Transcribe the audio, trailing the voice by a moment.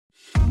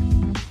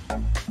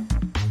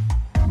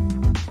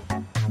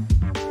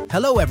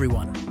Hello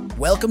everyone,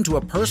 welcome to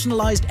a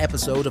personalized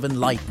episode of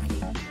Enlighten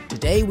Me.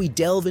 Today we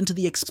delve into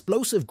the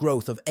explosive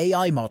growth of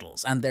AI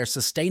models and their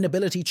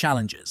sustainability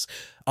challenges,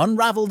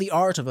 unravel the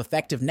art of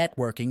effective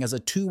networking as a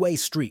two-way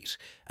street,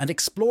 and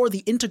explore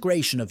the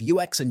integration of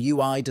UX and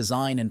UI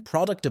design in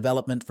product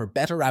development for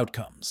better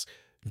outcomes.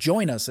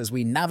 Join us as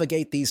we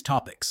navigate these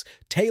topics,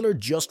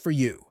 tailored just for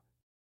you.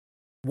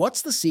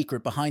 What's the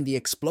secret behind the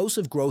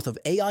explosive growth of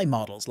AI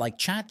models like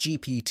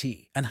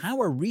ChatGPT, and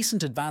how are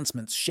recent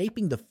advancements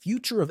shaping the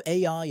future of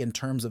AI in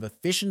terms of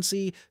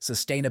efficiency,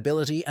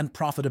 sustainability, and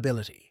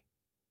profitability?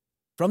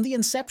 From the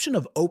inception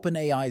of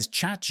OpenAI's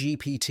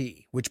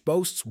ChatGPT, which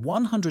boasts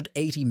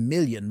 180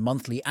 million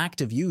monthly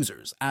active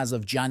users as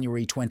of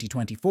January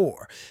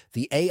 2024,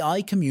 the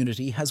AI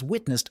community has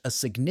witnessed a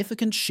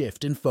significant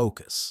shift in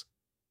focus.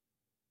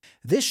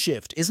 This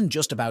shift isn't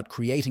just about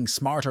creating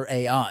smarter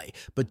AI,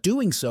 but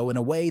doing so in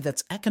a way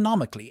that's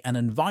economically and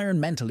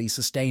environmentally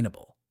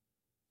sustainable.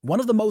 One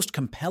of the most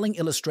compelling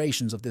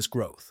illustrations of this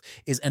growth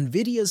is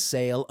NVIDIA's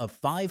sale of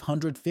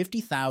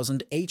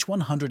 550,000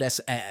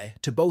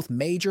 H100 to both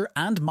major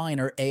and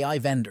minor AI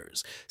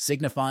vendors,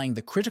 signifying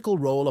the critical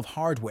role of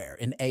hardware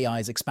in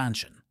AI's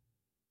expansion.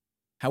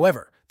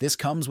 However, this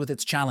comes with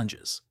its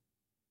challenges.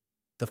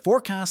 The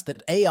forecast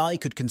that AI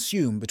could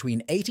consume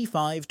between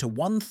 85 to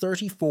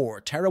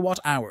 134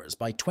 terawatt-hours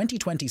by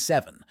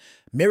 2027,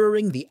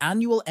 mirroring the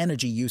annual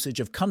energy usage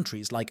of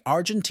countries like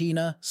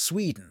Argentina,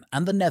 Sweden,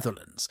 and the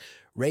Netherlands,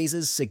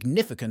 raises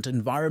significant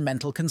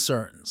environmental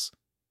concerns.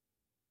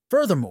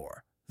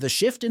 Furthermore, the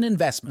shift in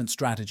investment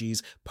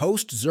strategies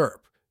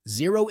post-ZIRP,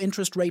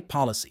 zero-interest rate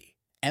policy,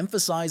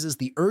 emphasizes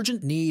the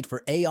urgent need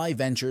for AI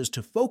ventures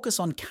to focus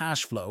on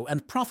cash flow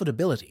and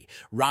profitability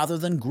rather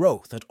than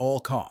growth at all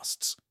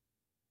costs.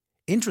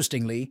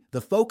 Interestingly, the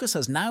focus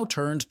has now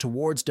turned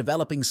towards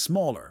developing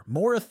smaller,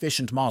 more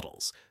efficient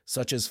models,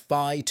 such as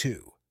Phi-2.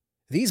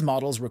 These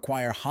models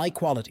require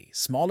high-quality,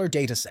 smaller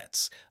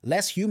datasets,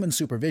 less human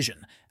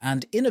supervision,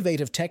 and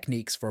innovative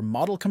techniques for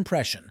model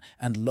compression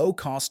and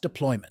low-cost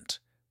deployment.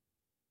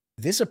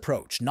 This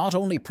approach not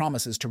only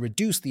promises to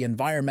reduce the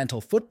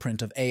environmental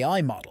footprint of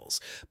AI models,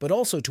 but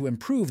also to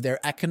improve their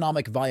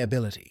economic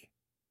viability.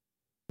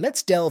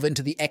 Let's delve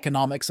into the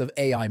economics of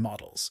AI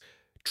models.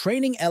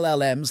 Training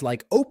LLMs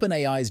like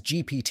OpenAI's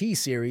GPT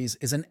series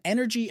is an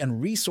energy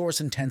and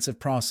resource-intensive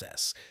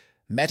process.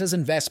 Meta's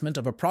investment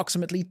of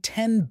approximately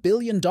 $10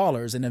 billion in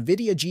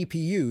NVIDIA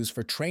GPUs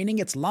for training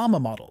its Llama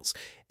models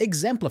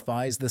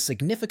exemplifies the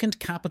significant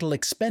capital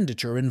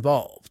expenditure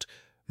involved.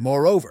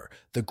 Moreover,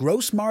 the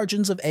gross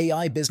margins of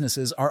AI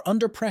businesses are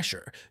under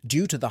pressure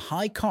due to the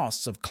high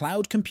costs of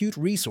cloud compute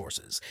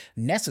resources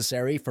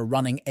necessary for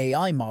running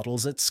AI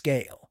models at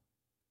scale.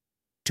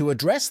 To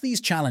address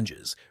these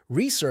challenges,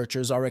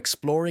 researchers are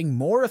exploring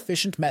more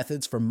efficient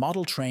methods for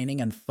model training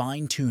and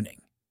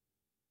fine-tuning.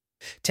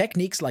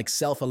 Techniques like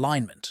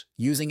self-alignment,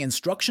 using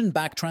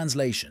instruction-backed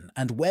translation,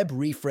 and web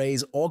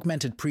rephrase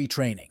augmented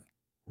pre-training,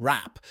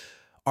 RAP,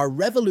 are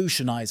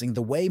revolutionizing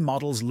the way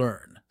models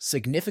learn,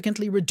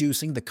 significantly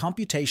reducing the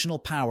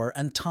computational power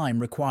and time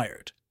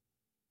required.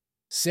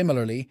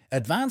 Similarly,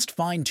 advanced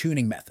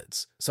fine-tuning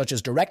methods, such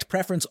as direct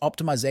preference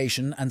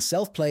optimization and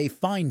self-play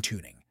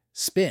fine-tuning,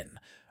 SPIN,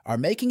 are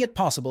making it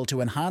possible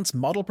to enhance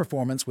model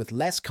performance with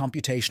less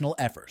computational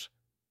effort.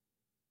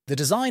 The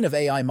design of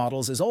AI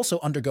models is also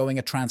undergoing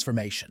a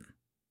transformation.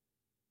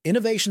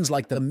 Innovations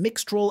like the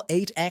Mixtral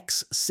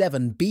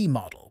 8x7b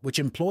model, which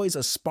employs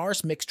a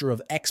sparse mixture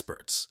of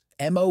experts,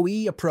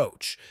 MOE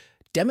approach,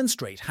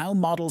 demonstrate how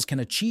models can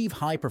achieve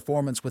high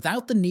performance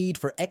without the need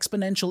for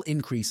exponential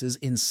increases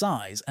in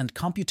size and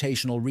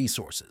computational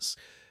resources.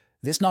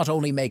 This not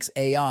only makes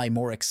AI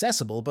more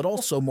accessible but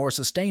also more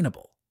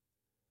sustainable.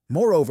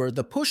 Moreover,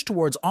 the push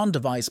towards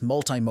on-device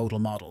multimodal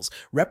models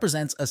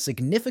represents a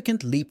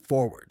significant leap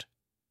forward.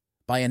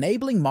 By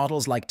enabling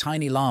models like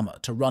Tiny Llama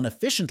to run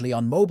efficiently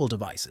on mobile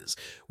devices,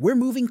 we're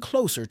moving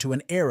closer to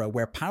an era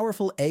where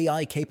powerful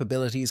AI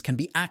capabilities can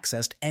be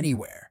accessed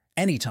anywhere,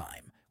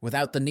 anytime,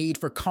 without the need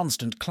for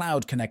constant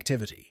cloud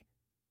connectivity.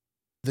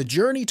 The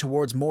journey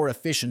towards more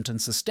efficient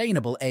and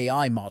sustainable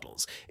AI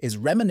models is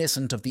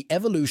reminiscent of the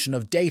evolution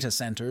of data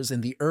centers in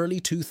the early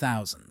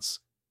 2000s.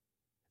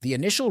 The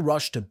initial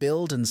rush to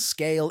build and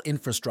scale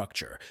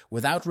infrastructure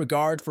without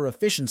regard for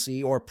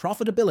efficiency or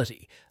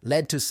profitability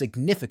led to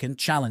significant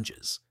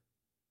challenges.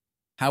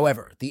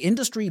 However, the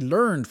industry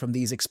learned from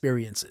these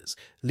experiences,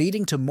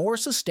 leading to more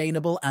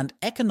sustainable and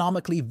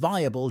economically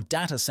viable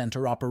data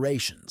center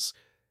operations.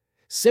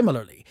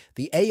 Similarly,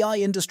 the AI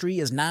industry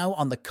is now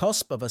on the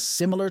cusp of a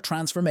similar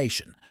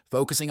transformation,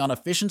 focusing on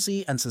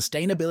efficiency and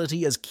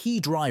sustainability as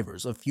key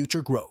drivers of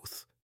future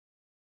growth.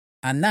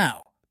 And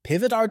now,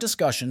 pivot our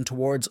discussion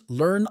towards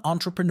learn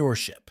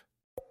entrepreneurship.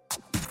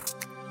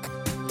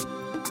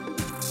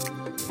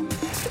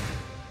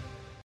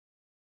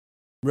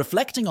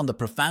 Reflecting on the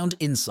profound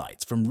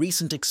insights from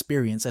recent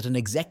experience at an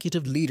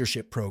executive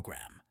leadership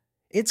program,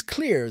 it's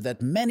clear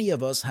that many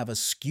of us have a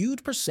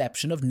skewed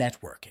perception of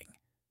networking.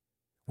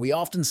 We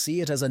often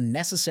see it as a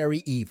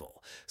necessary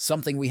evil,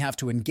 something we have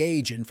to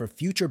engage in for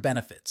future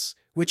benefits,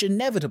 which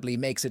inevitably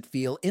makes it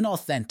feel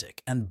inauthentic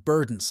and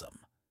burdensome.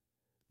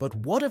 But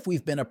what if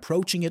we've been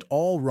approaching it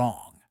all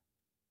wrong?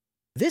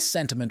 This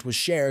sentiment was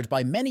shared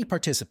by many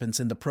participants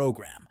in the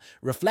program,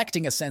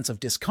 reflecting a sense of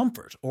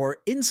discomfort or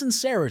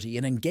insincerity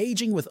in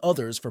engaging with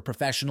others for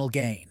professional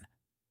gain.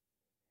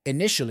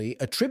 Initially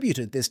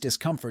attributed this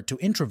discomfort to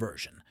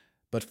introversion,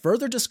 but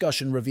further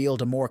discussion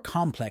revealed a more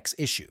complex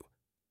issue.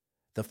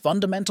 The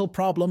fundamental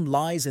problem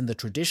lies in the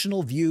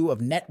traditional view of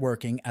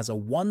networking as a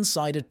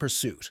one-sided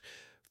pursuit,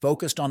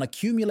 focused on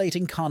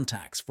accumulating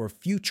contacts for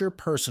future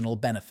personal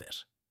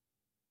benefit.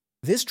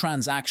 This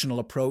transactional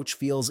approach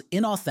feels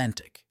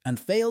inauthentic and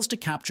fails to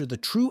capture the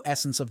true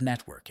essence of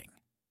networking.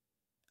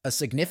 A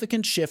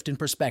significant shift in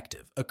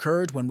perspective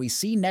occurred when we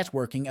see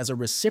networking as a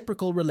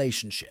reciprocal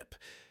relationship.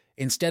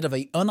 Instead of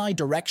an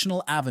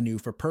unidirectional avenue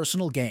for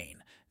personal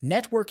gain,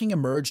 networking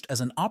emerged as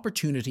an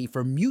opportunity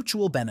for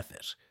mutual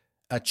benefit,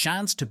 a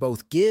chance to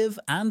both give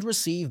and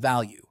receive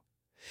value.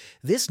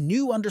 This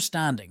new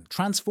understanding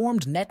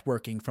transformed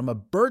networking from a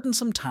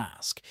burdensome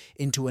task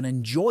into an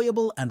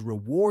enjoyable and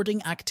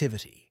rewarding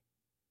activity.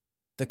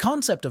 The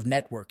concept of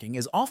networking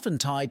is often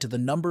tied to the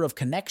number of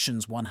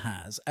connections one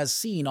has, as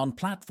seen on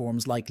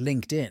platforms like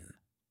LinkedIn.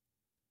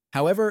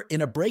 However,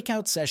 in a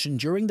breakout session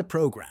during the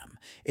program,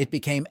 it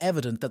became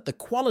evident that the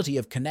quality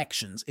of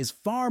connections is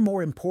far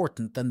more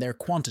important than their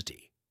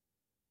quantity.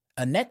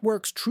 A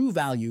network's true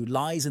value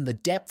lies in the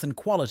depth and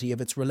quality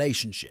of its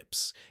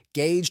relationships,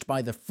 gauged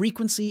by the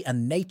frequency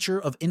and nature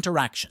of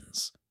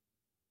interactions.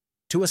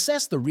 To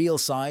assess the real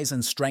size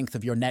and strength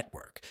of your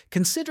network,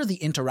 consider the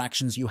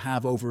interactions you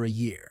have over a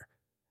year.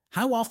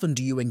 How often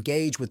do you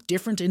engage with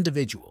different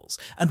individuals,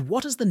 and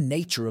what is the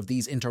nature of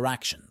these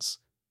interactions?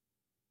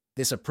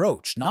 This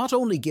approach not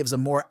only gives a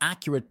more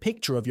accurate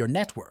picture of your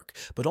network,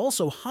 but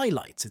also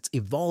highlights its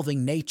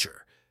evolving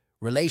nature.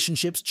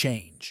 Relationships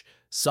change,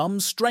 some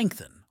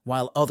strengthen,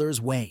 while others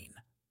wane.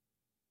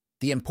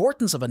 The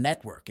importance of a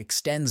network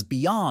extends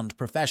beyond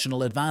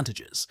professional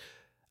advantages.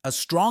 A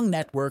strong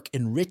network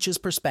enriches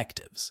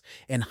perspectives,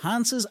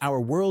 enhances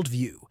our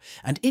worldview,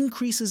 and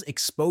increases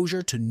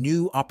exposure to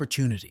new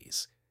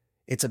opportunities.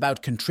 It's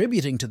about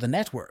contributing to the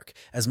network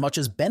as much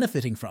as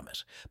benefiting from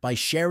it by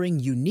sharing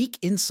unique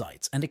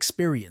insights and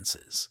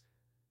experiences.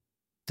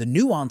 The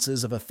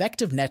nuances of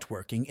effective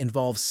networking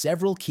involve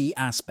several key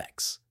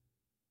aspects.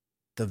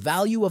 The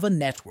value of a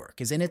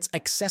network is in its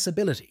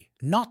accessibility,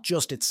 not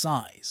just its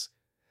size.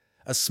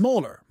 A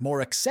smaller,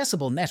 more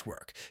accessible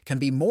network can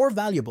be more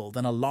valuable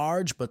than a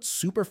large but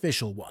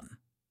superficial one.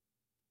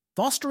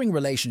 Fostering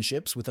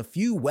relationships with a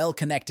few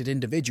well-connected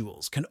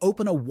individuals can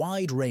open a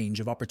wide range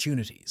of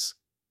opportunities.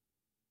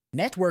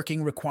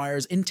 Networking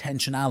requires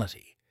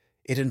intentionality.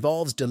 It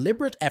involves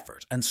deliberate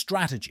effort and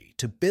strategy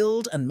to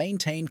build and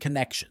maintain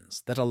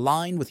connections that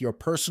align with your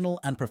personal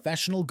and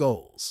professional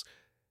goals.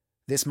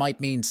 This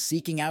might mean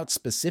seeking out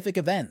specific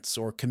events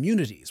or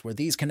communities where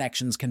these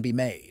connections can be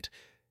made.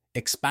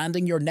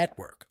 Expanding your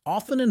network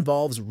often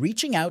involves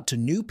reaching out to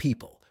new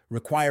people,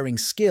 requiring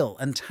skill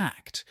and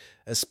tact,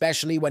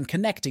 especially when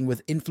connecting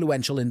with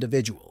influential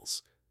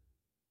individuals.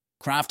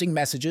 Crafting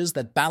messages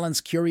that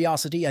balance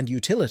curiosity and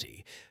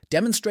utility,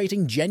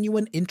 demonstrating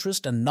genuine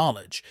interest and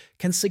knowledge,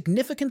 can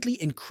significantly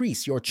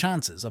increase your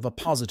chances of a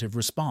positive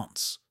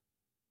response.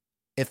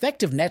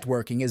 Effective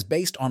networking is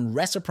based on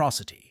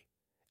reciprocity.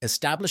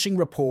 Establishing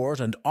rapport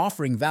and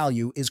offering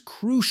value is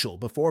crucial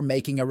before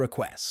making a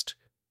request.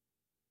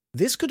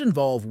 This could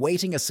involve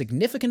waiting a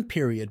significant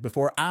period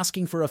before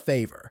asking for a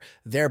favor,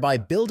 thereby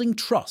building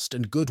trust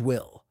and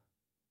goodwill.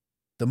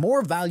 The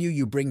more value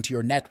you bring to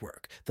your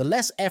network, the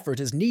less effort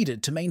is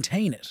needed to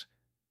maintain it.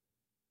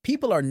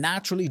 People are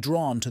naturally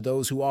drawn to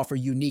those who offer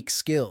unique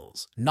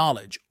skills,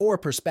 knowledge, or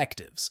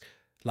perspectives.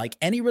 Like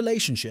any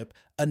relationship,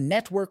 a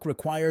network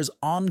requires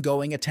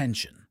ongoing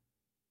attention.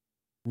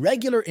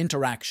 Regular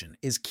interaction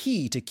is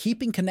key to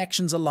keeping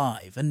connections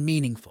alive and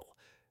meaningful.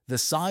 The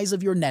size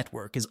of your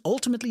network is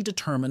ultimately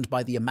determined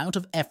by the amount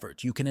of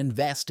effort you can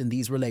invest in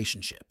these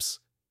relationships.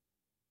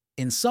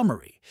 In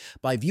summary,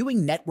 by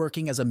viewing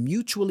networking as a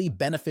mutually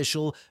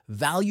beneficial,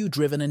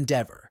 value-driven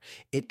endeavor,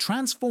 it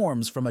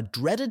transforms from a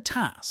dreaded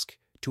task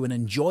to an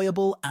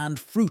enjoyable and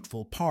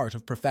fruitful part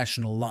of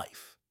professional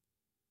life.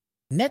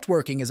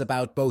 Networking is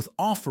about both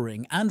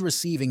offering and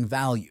receiving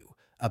value,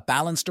 a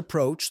balanced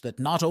approach that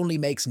not only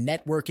makes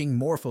networking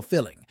more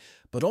fulfilling,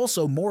 but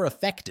also more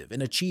effective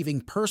in achieving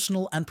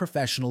personal and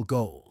professional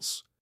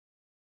goals.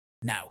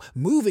 Now,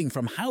 moving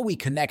from how we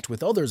connect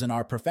with others in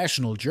our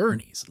professional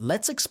journeys,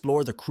 let's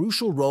explore the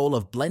crucial role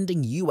of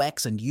blending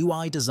UX and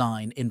UI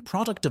design in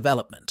product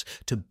development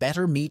to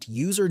better meet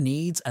user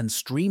needs and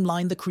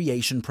streamline the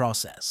creation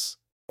process.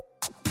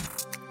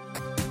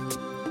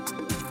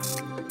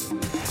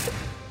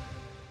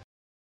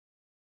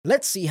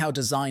 Let's see how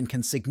design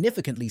can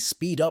significantly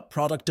speed up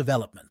product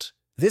development.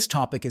 This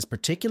topic is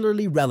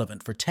particularly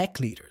relevant for tech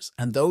leaders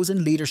and those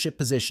in leadership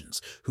positions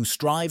who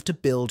strive to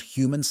build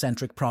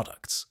human-centric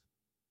products.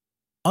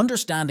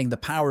 Understanding the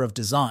power of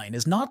design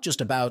is not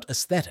just about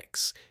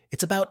aesthetics,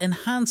 it's about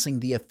enhancing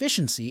the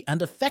efficiency and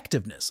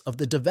effectiveness of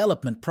the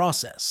development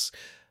process.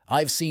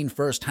 I've seen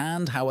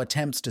firsthand how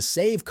attempts to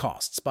save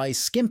costs by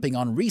skimping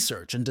on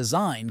research and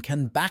design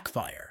can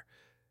backfire.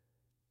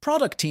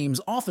 Product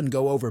teams often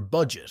go over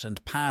budget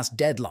and past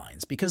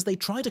deadlines because they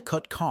try to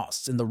cut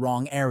costs in the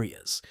wrong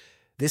areas.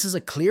 This is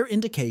a clear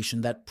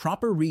indication that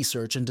proper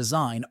research and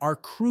design are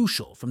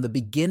crucial from the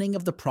beginning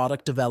of the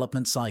product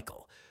development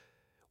cycle.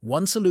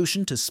 One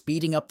solution to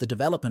speeding up the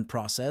development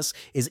process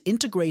is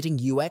integrating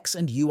UX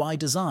and UI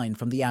design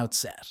from the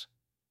outset.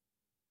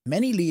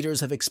 Many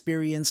leaders have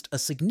experienced a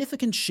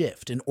significant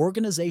shift in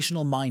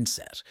organizational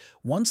mindset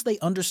once they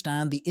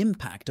understand the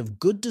impact of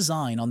good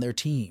design on their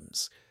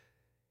teams.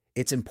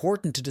 It's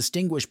important to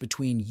distinguish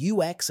between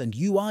UX and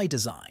UI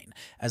design,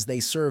 as they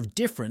serve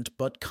different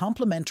but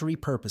complementary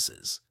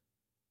purposes.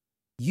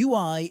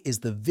 UI is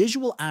the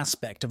visual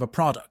aspect of a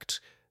product,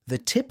 the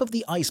tip of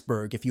the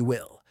iceberg, if you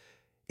will.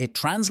 It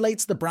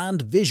translates the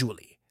brand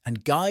visually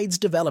and guides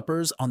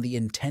developers on the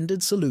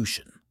intended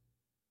solution.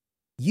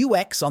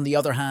 UX, on the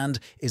other hand,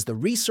 is the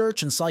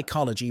research and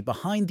psychology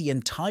behind the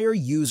entire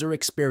user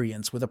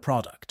experience with a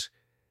product.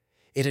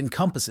 It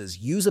encompasses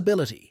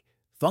usability,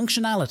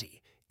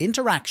 functionality,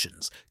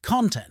 interactions,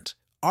 content,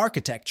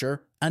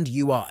 architecture, and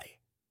UI.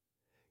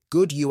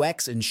 Good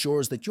UX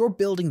ensures that you're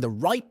building the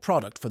right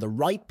product for the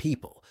right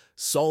people,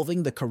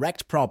 solving the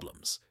correct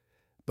problems.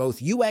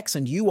 Both UX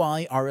and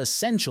UI are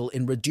essential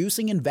in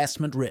reducing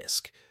investment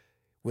risk.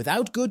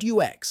 Without good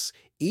UX,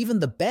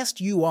 even the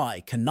best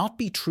UI cannot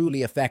be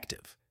truly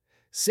effective.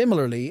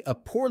 Similarly, a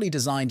poorly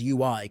designed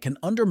UI can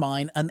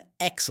undermine an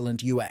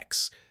excellent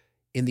UX.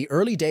 In the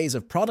early days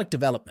of product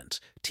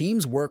development,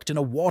 teams worked in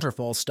a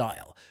waterfall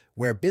style,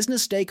 where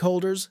business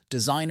stakeholders,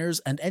 designers,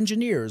 and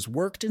engineers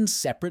worked in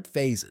separate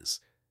phases.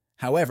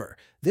 However,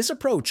 this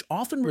approach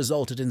often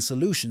resulted in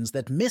solutions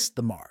that missed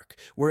the mark,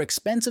 were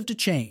expensive to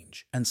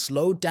change, and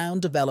slowed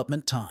down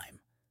development time.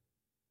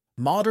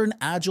 Modern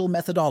agile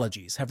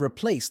methodologies have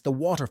replaced the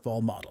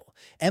waterfall model,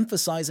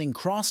 emphasizing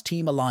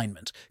cross-team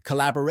alignment,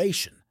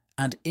 collaboration,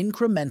 and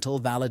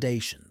incremental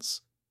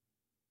validations.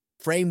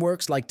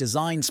 Frameworks like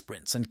design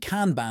sprints and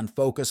Kanban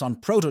focus on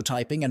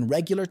prototyping and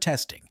regular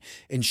testing,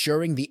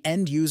 ensuring the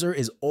end user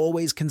is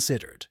always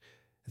considered.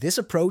 This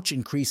approach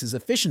increases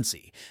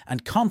efficiency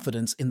and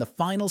confidence in the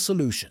final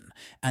solution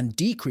and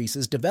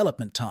decreases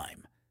development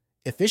time.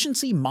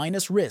 Efficiency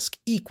minus risk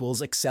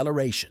equals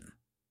acceleration.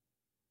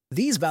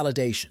 These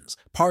validations,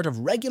 part of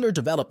regular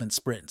development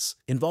sprints,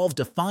 involve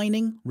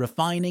defining,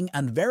 refining,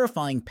 and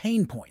verifying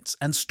pain points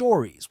and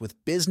stories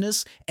with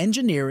business,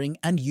 engineering,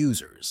 and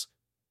users.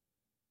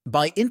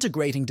 By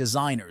integrating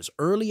designers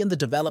early in the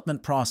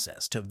development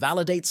process to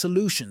validate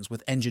solutions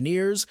with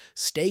engineers,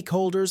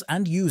 stakeholders,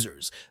 and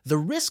users, the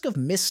risk of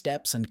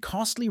missteps and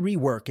costly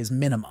rework is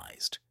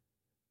minimized.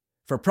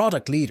 For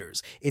product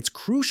leaders, it's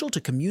crucial to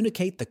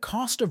communicate the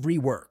cost of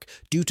rework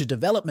due to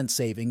development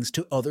savings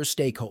to other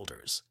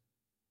stakeholders.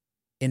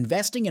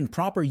 Investing in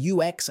proper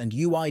UX and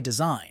UI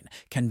design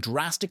can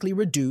drastically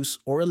reduce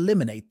or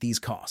eliminate these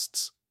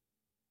costs.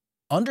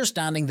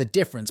 Understanding the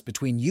difference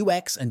between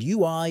UX and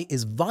UI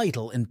is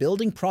vital in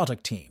building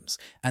product teams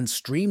and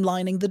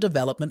streamlining the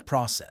development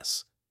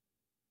process.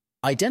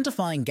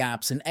 Identifying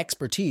gaps in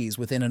expertise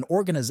within an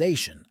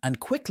organization and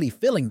quickly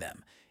filling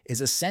them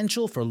is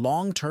essential for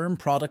long-term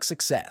product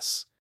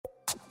success.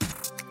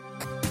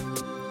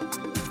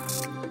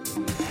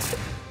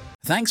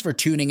 Thanks for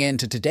tuning in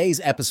to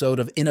today's episode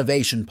of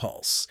Innovation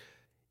Pulse.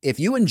 If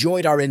you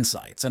enjoyed our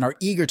insights and are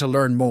eager to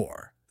learn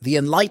more, the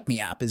Enlight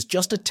Me app is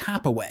just a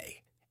tap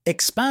away.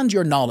 Expand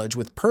your knowledge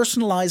with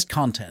personalized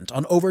content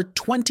on over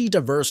 20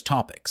 diverse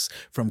topics,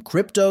 from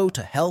crypto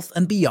to health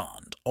and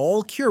beyond,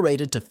 all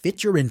curated to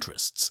fit your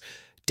interests.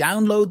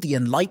 Download the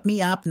Enlight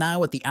Me app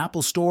now at the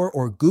Apple Store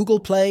or Google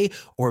Play,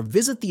 or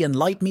visit the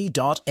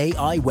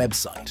enlightme.ai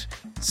website.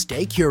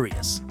 Stay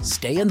curious,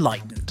 stay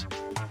enlightened.